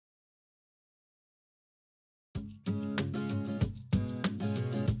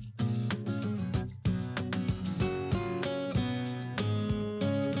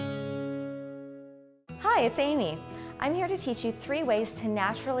Hi, it's Amy. I'm here to teach you 3 ways to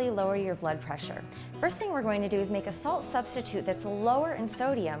naturally lower your blood pressure. First thing we're going to do is make a salt substitute that's lower in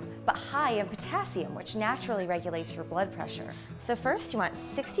sodium but high in potassium, which naturally regulates your blood pressure. So first you want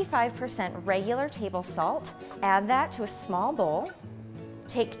 65% regular table salt. Add that to a small bowl.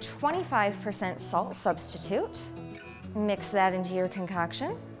 Take 25% salt substitute. Mix that into your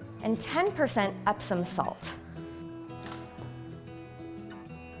concoction. And 10% Epsom salt.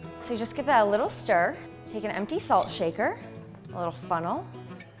 So you just give that a little stir. Take an empty salt shaker, a little funnel,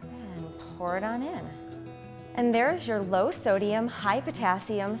 and pour it on in. And there's your low sodium, high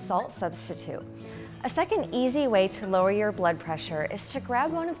potassium salt substitute. A second easy way to lower your blood pressure is to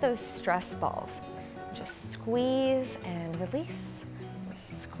grab one of those stress balls. Just squeeze and release,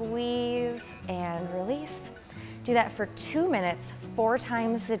 squeeze and release. Do that for 2 minutes, 4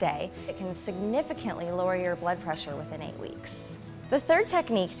 times a day. It can significantly lower your blood pressure within 8 weeks. The third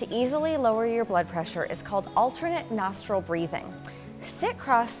technique to easily lower your blood pressure is called alternate nostril breathing. Sit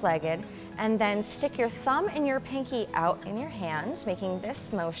cross-legged and then stick your thumb and your pinky out in your hand, making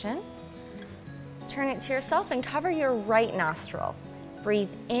this motion. Turn it to yourself and cover your right nostril. Breathe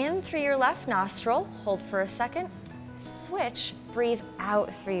in through your left nostril, hold for a second, switch, breathe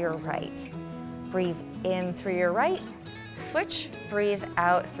out through your right. Breathe in through your right, switch, breathe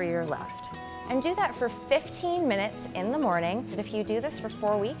out through your left. And do that for 15 minutes in the morning. And if you do this for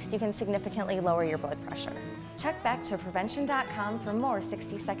 4 weeks, you can significantly lower your blood pressure. Check back to prevention.com for more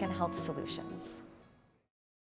 60-second health solutions.